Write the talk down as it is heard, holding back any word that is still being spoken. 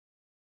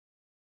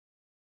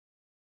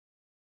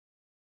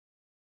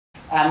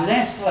And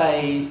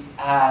Nestlé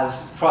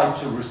has tried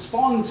to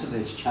respond to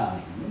this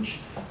challenge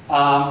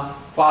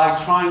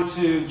by trying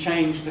to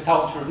change the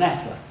culture of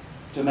Nestlé,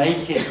 to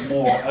make it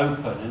more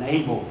open and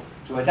able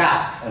to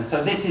adapt. And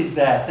so this is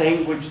their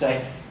thing, which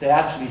they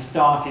actually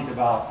started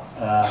about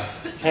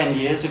 10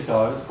 years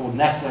ago. It's called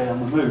Nestlé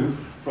on the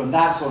Move, from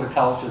that sort of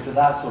culture to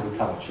that sort of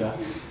culture.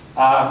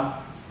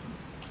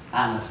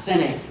 And a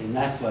cynic in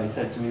Nestlé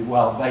said to me,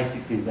 well,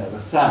 basically they're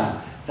the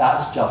same.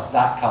 That's just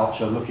that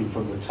culture looking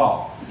from the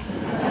top.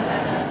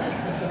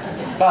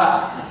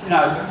 But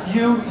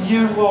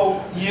you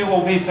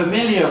will be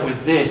familiar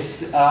with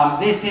this.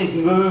 This is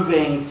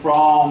moving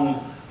from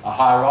a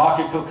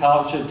hierarchical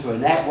culture to a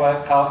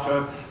network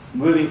culture,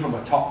 moving from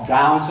a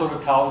top-down sort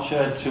of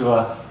culture to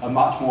a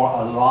much more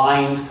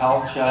aligned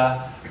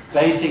culture,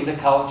 basing the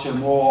culture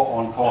more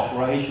on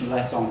cooperation,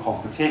 less on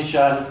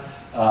competition,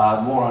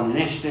 more on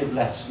initiative,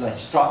 less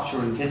structure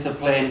and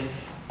discipline.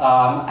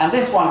 And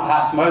this one,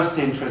 perhaps most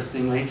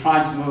interestingly,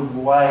 trying to move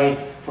away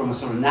from a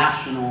sort of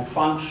national,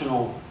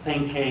 functional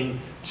thinking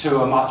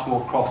to a much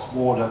more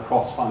cross-border,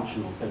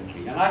 cross-functional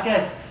thinking. And I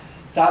guess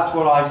that's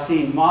what I've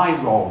seen my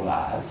role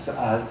as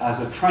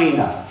a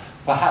trainer,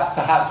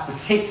 perhaps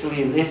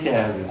particularly in this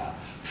area,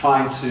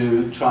 trying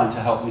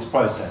to help this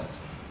process.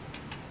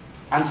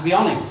 And to be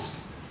honest,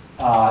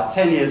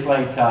 10 years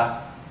later,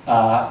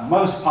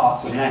 most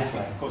parts of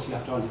Nestlé, of course you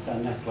have to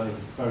understand Nestlé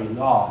is very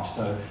large,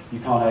 so you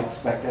can't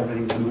expect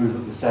everything to move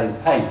at the same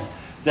pace.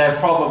 They're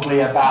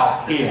probably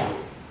about here.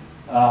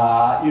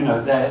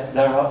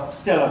 They're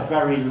still a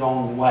very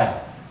long way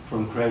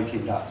from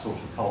creating that sort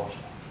of culture,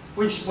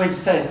 which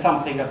says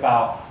something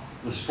about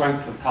the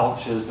strength of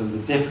cultures and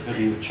the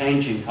difficulty of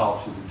changing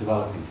cultures and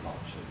developing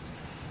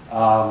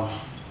cultures.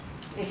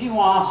 If you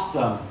ask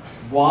them,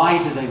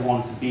 why do they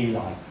want to be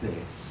like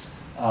this?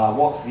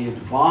 What's the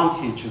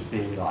advantage of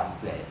being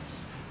like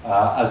this,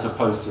 as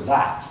opposed to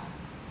that?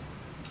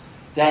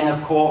 Then,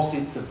 of course,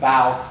 it's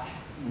about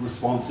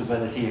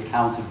responsibility,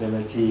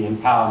 accountability,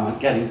 empowerment,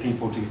 getting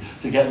people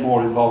to get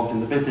more involved in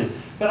the business.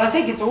 But I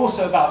think it's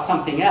also about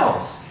something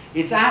else.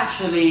 It's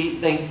actually,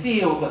 they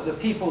feel that the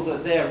people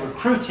that they're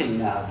recruiting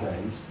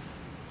nowadays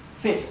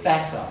fit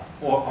better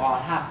or are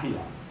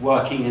happier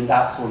working in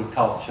that sort of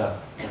culture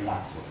than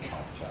that sort of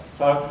culture.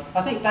 So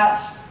I think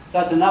that's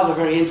another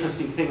very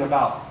interesting thing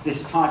about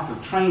this type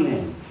of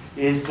training,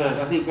 is that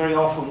I think very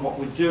often what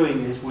we're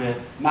doing is we're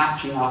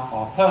matching up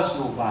our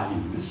personal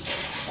values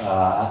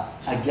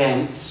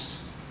against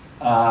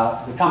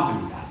the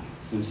company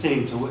values and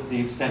seeing to the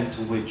extent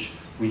to which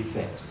we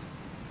fit.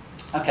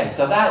 Okay,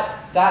 so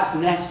that's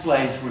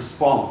Nestlé's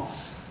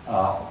response,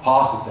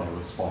 part of their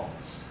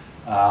response.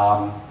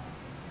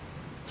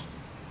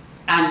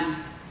 And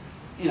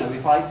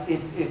if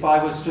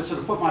I was to sort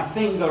of put my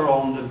finger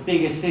on the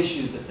biggest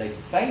issue that they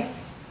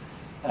face,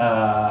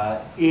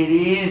 it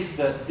is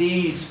that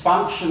these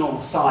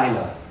functional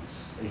silos,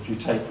 if you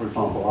take, for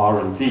example,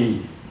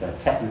 R&D, their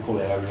technical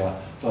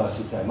area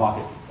versus their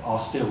market,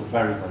 are still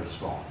very, very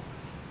strong.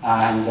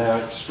 And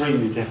they're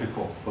extremely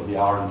difficult for the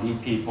R&D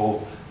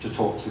people to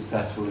talk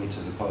successfully to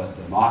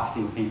the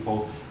marketing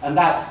people. And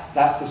that's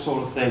the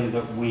sort of thing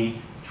that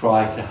we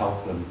try to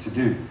help them to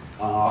do.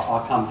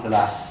 I'll come to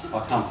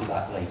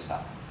that later.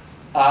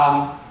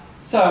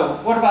 So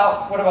what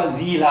about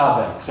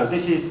Zielaubeck? So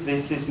this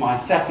is my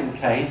second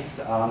case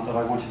that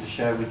I wanted to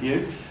share with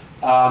you.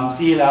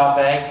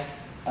 Zielaubeck,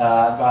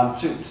 around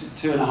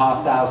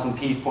 2,500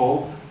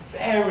 people.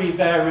 Very,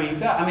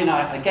 very, I mean,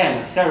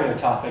 again, a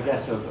stereotype, I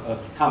guess,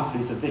 of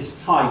companies of this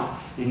type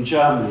in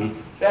Germany.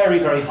 Very,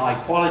 very high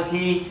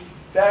quality,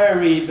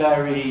 very,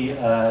 very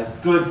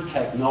good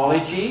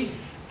technology.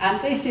 And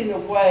this, in a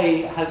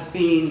way, has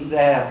been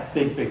their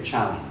big, big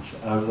challenge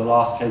over the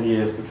last 10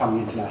 years,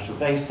 becoming international.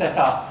 They've set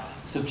up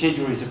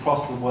subsidiaries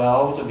across the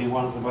world. I mean,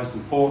 one of the most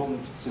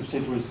important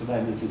subsidiaries for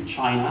them is in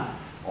China,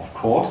 of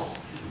course,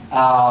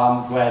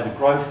 where the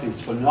growth is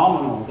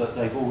phenomenal that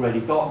they've already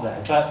got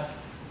there. But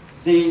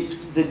the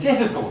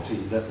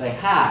difficulty that they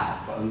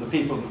have, and the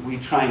people that we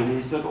train,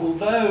 is that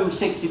although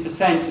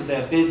 60% of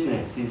their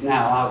business is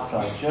now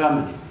outside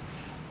Germany,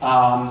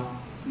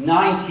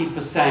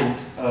 90%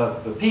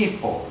 of the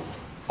people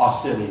are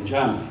still in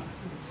Germany.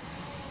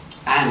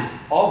 And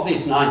of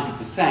this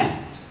 90%,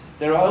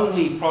 there are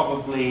only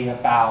probably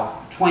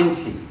about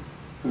 20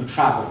 who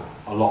travel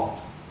a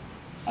lot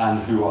and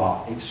who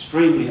are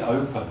extremely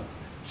open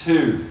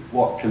to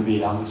what can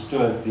be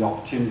understood, the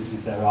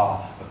opportunities there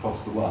are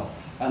across the world.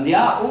 And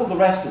all the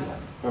rest of them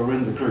who are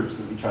in the groups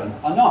that we train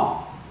are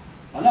not.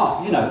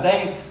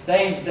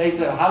 They've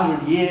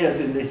 100 years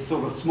in this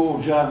sort of small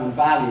German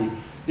valley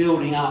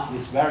building up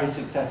this very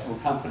successful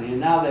company, and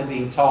now they're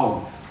being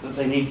told that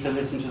they need to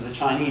listen to the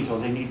Chinese or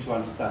they need to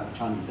understand the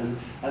Chinese.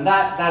 And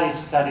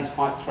that is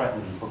quite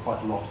threatening for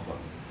quite a lot of them.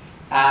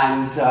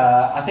 And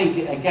I think,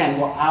 again,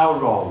 what our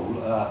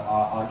role,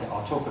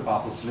 I'll talk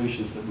about the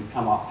solutions that we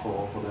come up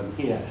for them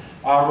here.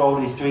 Our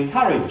role is to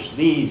encourage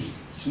these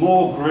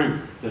small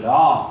group that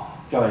are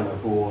going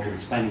abroad and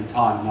spending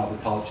time in other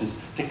cultures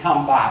to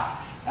come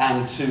back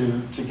and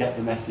to get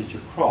the message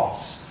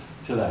across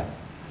to them.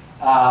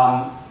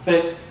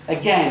 But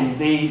again,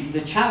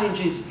 the challenge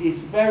is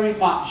very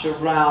much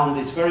around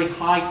this very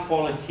high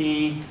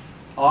quality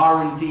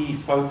R&D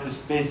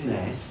focused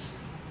business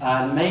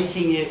and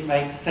making it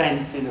make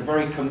sense in a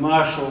very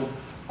commercial,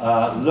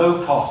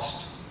 low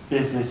cost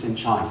business in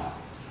China.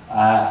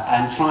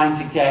 And trying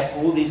to get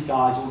all these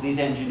guys, all these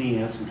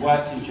engineers who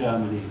worked in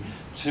Germany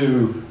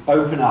to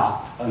open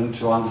up and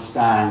to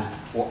understand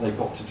what they've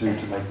got to do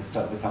to make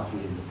the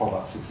company and the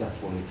product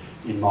successful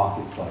in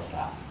markets like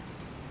that.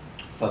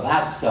 So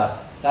that's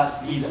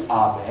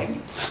IATEFL.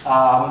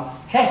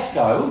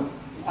 Tesco.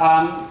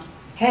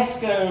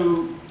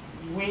 Tesco,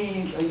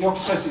 your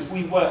associates,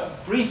 we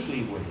worked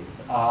briefly with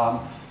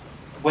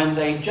when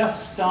they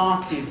just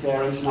started their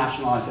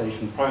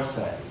internationalization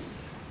process.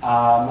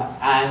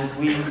 And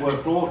we were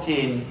brought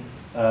in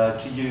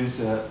to use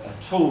a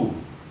tool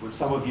which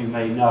some of you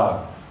may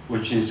know,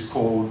 which is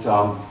called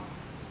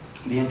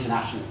the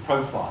International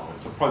Profiler.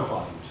 It's a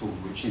profiling tool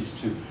which is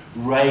to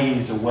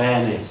raise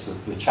awareness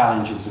of the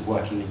challenges of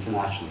working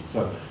internationally.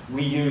 So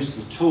we used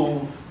the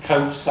tool,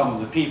 coached some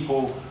of the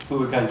people who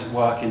were going to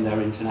work in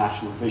their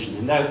international vision.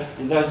 In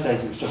those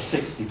days it was just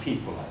 60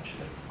 people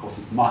actually. Of course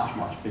it's much,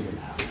 much bigger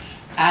now.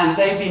 And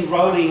they've been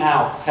rolling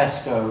out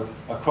Tesco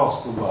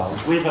across the world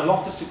with a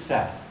lot of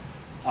success,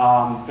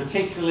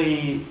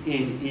 particularly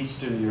in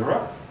Eastern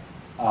Europe.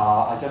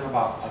 I don't know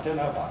about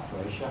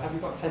Croatia. Have you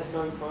got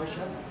Tesco in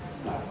Croatia?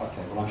 No.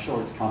 Okay. Well, I'm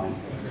sure it's coming.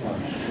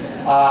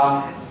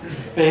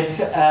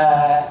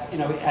 You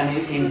know, and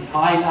in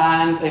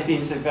Thailand, they've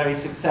been very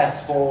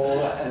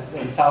successful.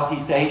 In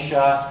Southeast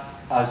Asia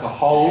as a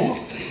whole.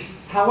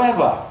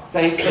 However,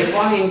 they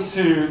run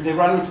into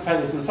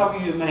failures, and some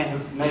of you may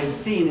have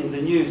seen in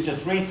the news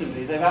just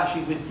recently. They've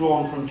actually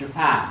withdrawn from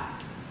Japan,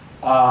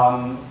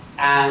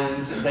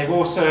 and they've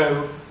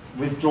also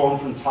withdrawn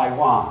from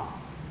Taiwan.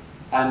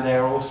 And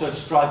they're also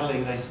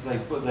struggling. They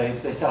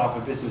set up a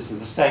business in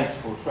the States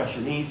called Fresh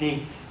and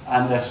Easy,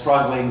 and they're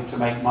struggling to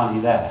make money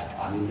there.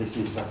 I mean, this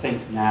is, I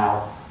think,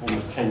 now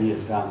almost 10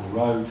 years down the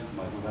road,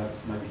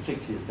 maybe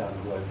 6 years down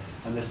the road,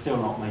 and they're still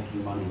not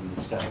making money in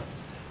the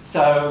States.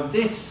 So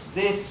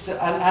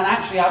and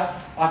actually,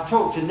 I've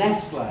talked to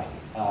Nestle,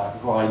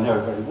 who I know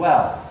very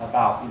well,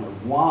 about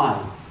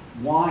why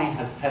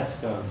has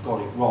Tesco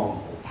got it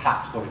wrong, or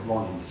perhaps got it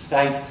wrong in the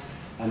States,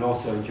 and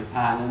also in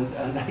Japan,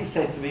 and they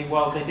said to me,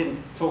 well, they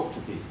didn't talk to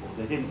people.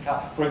 They didn't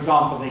come. For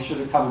example, they should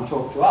have come and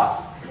talked to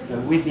us. You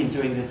know, we've been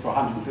doing this for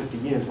 150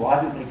 years. Why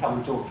didn't they come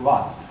and talk to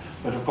us?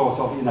 But of course,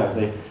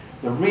 the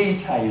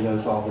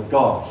retailers are the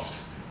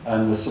gods,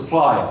 and the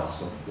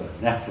suppliers of the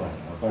Nestle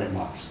are very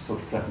much sort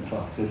of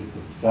second-class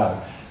citizens.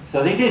 So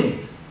they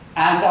didn't.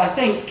 And I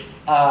think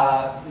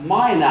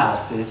my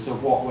analysis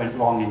of what went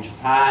wrong in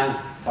Japan,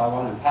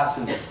 Taiwan, and perhaps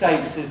in the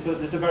States is that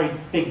there's a very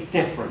big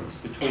difference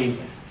between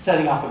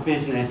setting up a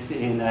business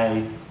in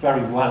a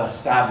very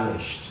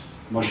well-established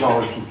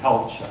majority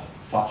culture,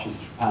 such as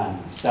Japan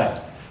and the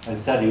States, and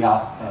setting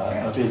up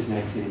a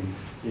business in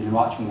a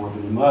much more of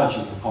an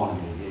emerging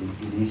economy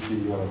in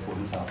Eastern Europe or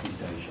in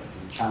Southeast Asia.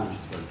 The challenge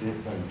is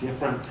very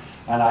different,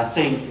 and I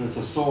think there's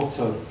a sort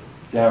of,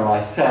 dare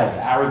I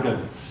say,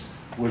 arrogance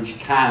which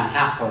can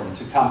happen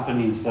to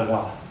companies that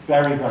are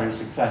very, very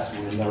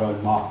successful in their own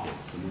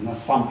markets, and an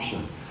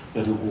assumption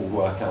that it will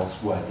work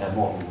elsewhere, their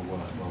model will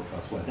work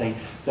elsewhere. I mean,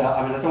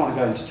 I don't want to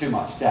go into too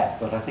much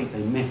depth, but I think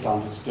they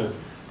misunderstood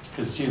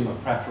consumer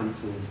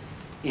preferences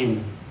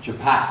in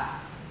Japan.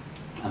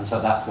 And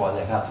so that's why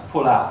they've had to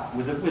pull out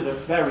with a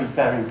very,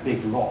 very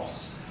big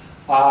loss.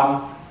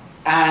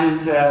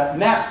 And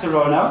Merck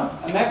Serono,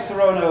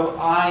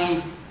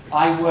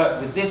 I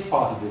work with this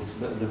part of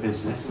the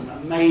business, an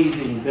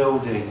amazing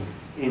building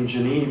in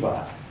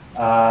Geneva.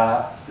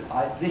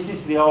 This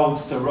is the old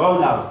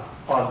Serono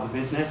part of the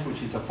business,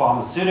 which is a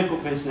pharmaceutical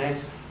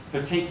business,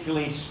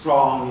 particularly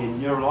strong in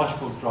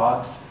neurological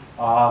drugs.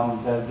 A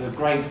lot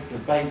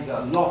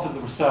of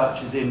the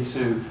research is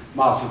into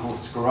multiple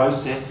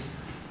sclerosis.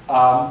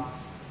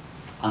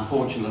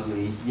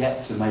 Unfortunately,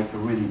 yet to make a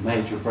really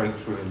major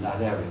breakthrough in that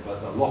area, but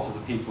a lot of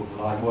the people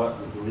that I work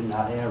with are in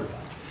that area.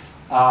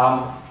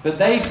 But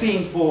they've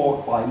been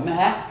bought by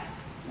Merck,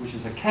 which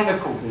is a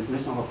chemical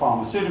business, not a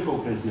pharmaceutical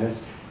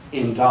business,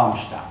 in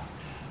Darmstadt,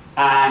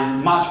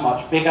 and much,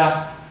 much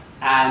bigger.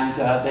 And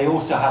they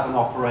also have an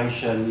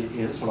operation,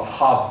 a sort of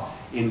hub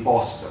in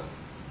Boston.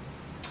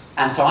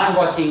 And so I'm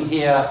working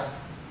here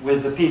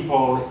with the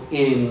people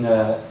in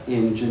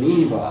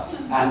Geneva.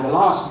 And the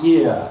last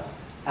year,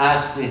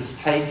 as this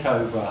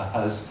takeover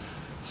has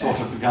sort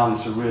of begun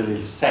to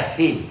really set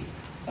in,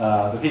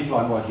 the people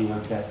I'm working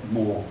with get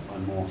more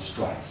and more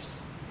stressed.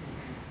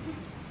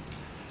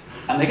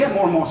 And they get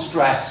more and more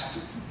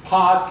stressed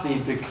partly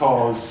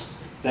because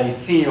they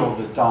feel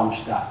that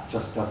Darmstadt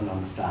just doesn't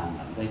understand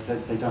them.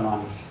 They don't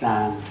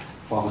understand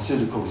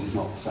pharmaceuticals is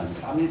not the same.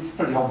 I mean, it's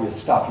pretty obvious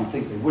stuff. You'd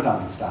think they would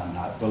understand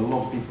that, but a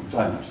lot of people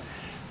don't.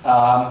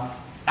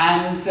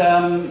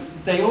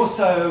 They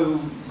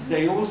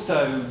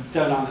also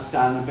don't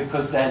understand them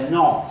because they're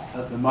not,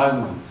 at the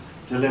moment,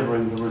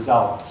 delivering the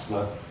results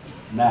that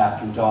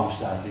Merck and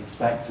Darmstadt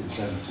expected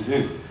them to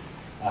do.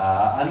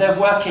 And they're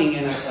working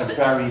in a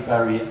very,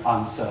 very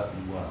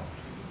uncertain world.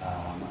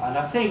 And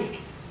I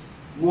think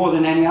more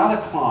than any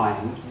other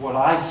client, what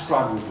I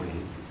struggle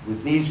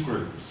with these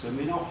groups, I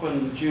mean,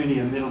 often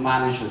junior middle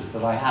managers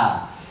that I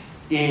have,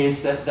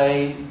 is that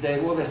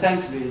what they're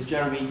saying to me is,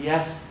 Jeremy,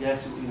 yes, you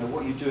know,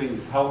 what you're doing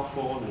is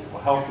helpful and it will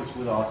help us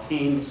with our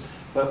teams,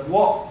 but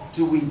what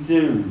do we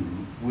do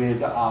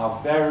with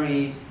our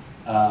very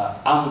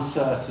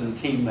uncertain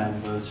team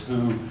members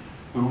who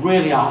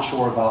really aren't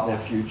sure about their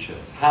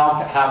futures?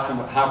 How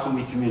can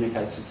we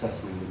communicate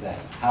successfully with them?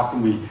 How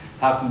can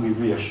we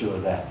reassure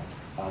them?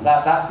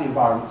 That's the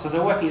environment. So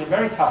they're working in a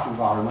very tough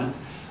environment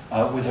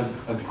with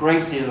a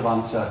great deal of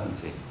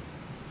uncertainty.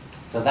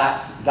 So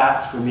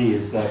that's for me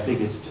is their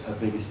biggest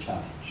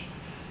challenge.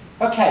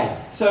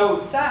 Okay,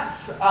 so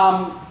that's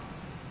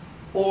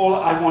all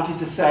I wanted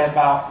to say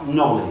about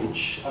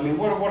knowledge. I mean,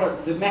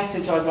 the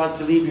message I'd like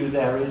to leave you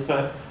there is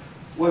that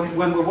when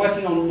we're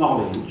working on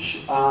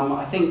knowledge,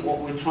 I think what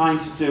we're trying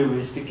to do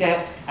is to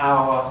get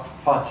our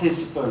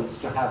participants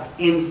to have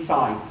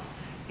insights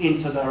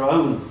into their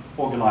own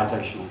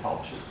organizational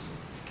cultures.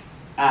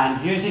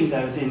 And using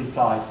those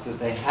insights that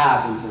they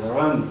have into their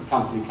own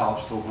company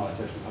cultures,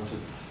 organizational cultures,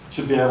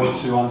 to be able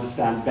to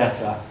understand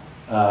better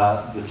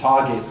the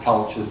target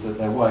cultures that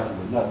they're working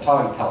with, the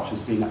target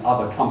cultures being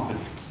other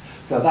companies.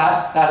 So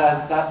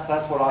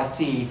that's what I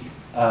see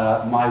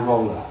my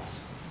role as.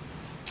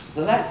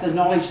 So that's the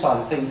knowledge side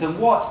of things, and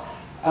what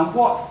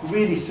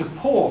really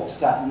supports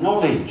that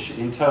knowledge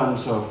in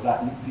terms of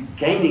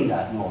gaining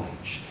that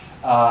knowledge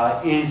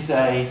is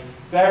a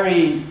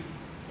very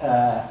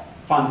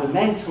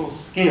fundamental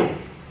skill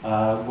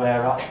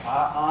where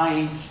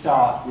I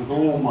start with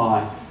all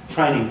my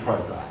training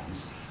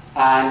programs,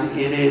 and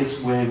it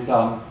is with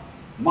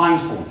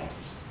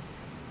mindfulness.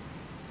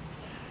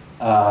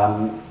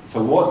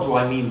 So what do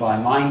I mean by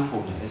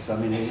mindfulness? I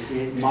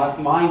mean,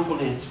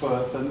 mindfulness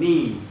for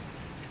me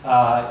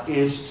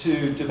is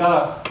to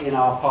develop in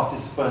our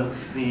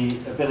participants the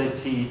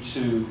ability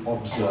to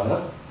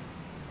observe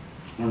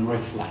and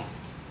reflect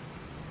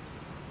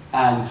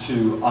and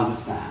to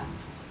understand,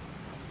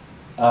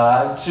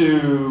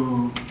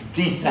 to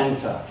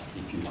decenter,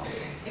 if you like,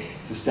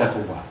 to step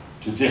away,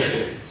 to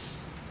distance,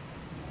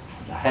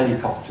 the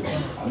helicopter.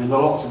 I mean, there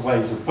are lots of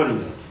ways of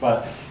putting it,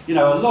 but you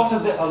know, a lot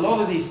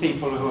of these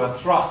people who are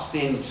thrust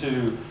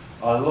into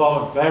a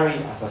lot of very,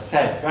 as I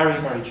said, very,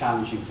 very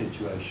challenging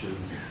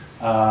situations,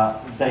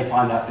 they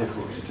find that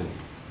difficult to do.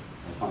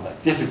 They find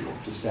that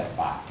difficult to step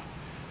back.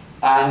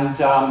 And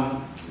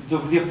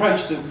the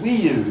approach that we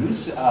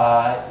use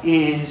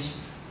is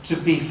to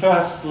be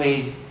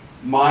firstly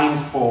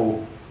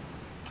mindful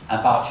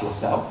about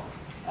yourself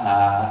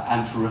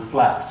and to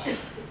reflect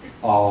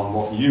on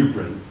what you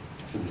bring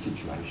to the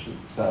situation.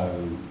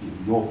 So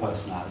your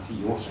personality,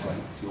 your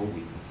strengths, your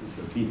weaknesses.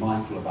 So be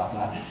mindful about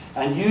that.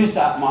 And use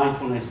that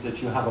mindfulness that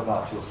you have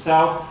about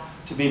yourself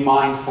to be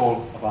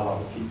mindful about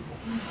other people.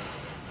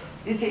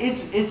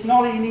 It's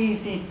not an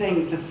easy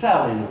thing to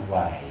sell in a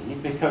way,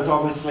 because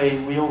obviously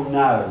we all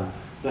know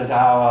that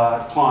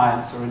our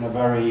clients are in a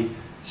very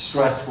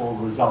stressful,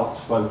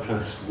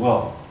 results-focused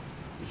world.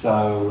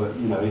 So,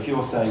 you know, if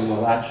you're saying,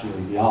 well,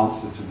 actually, the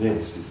answer to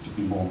this is to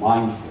be more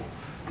mindful,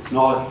 it's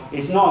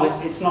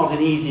not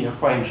an easy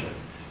equation.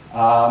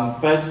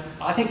 But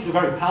I think it's a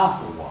very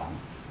powerful one.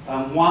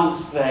 And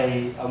once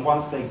they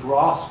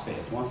grasp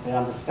it, once they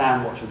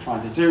understand what you're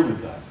trying to do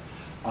with them,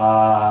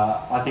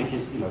 I think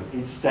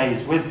it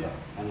stays with them,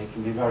 and it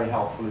can be very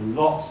helpful in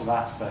lots of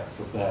aspects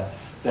of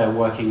their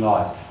working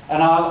lives.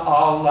 And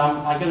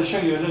I'm going to show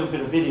you a little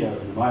bit of video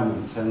in a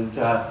moment,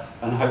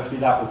 and hopefully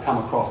that will come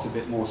across a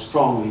bit more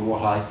strongly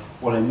what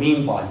I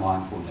mean by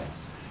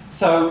mindfulness.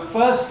 So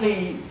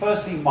firstly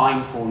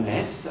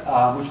mindfulness,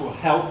 which will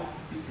help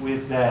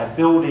with their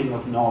building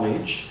of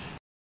knowledge,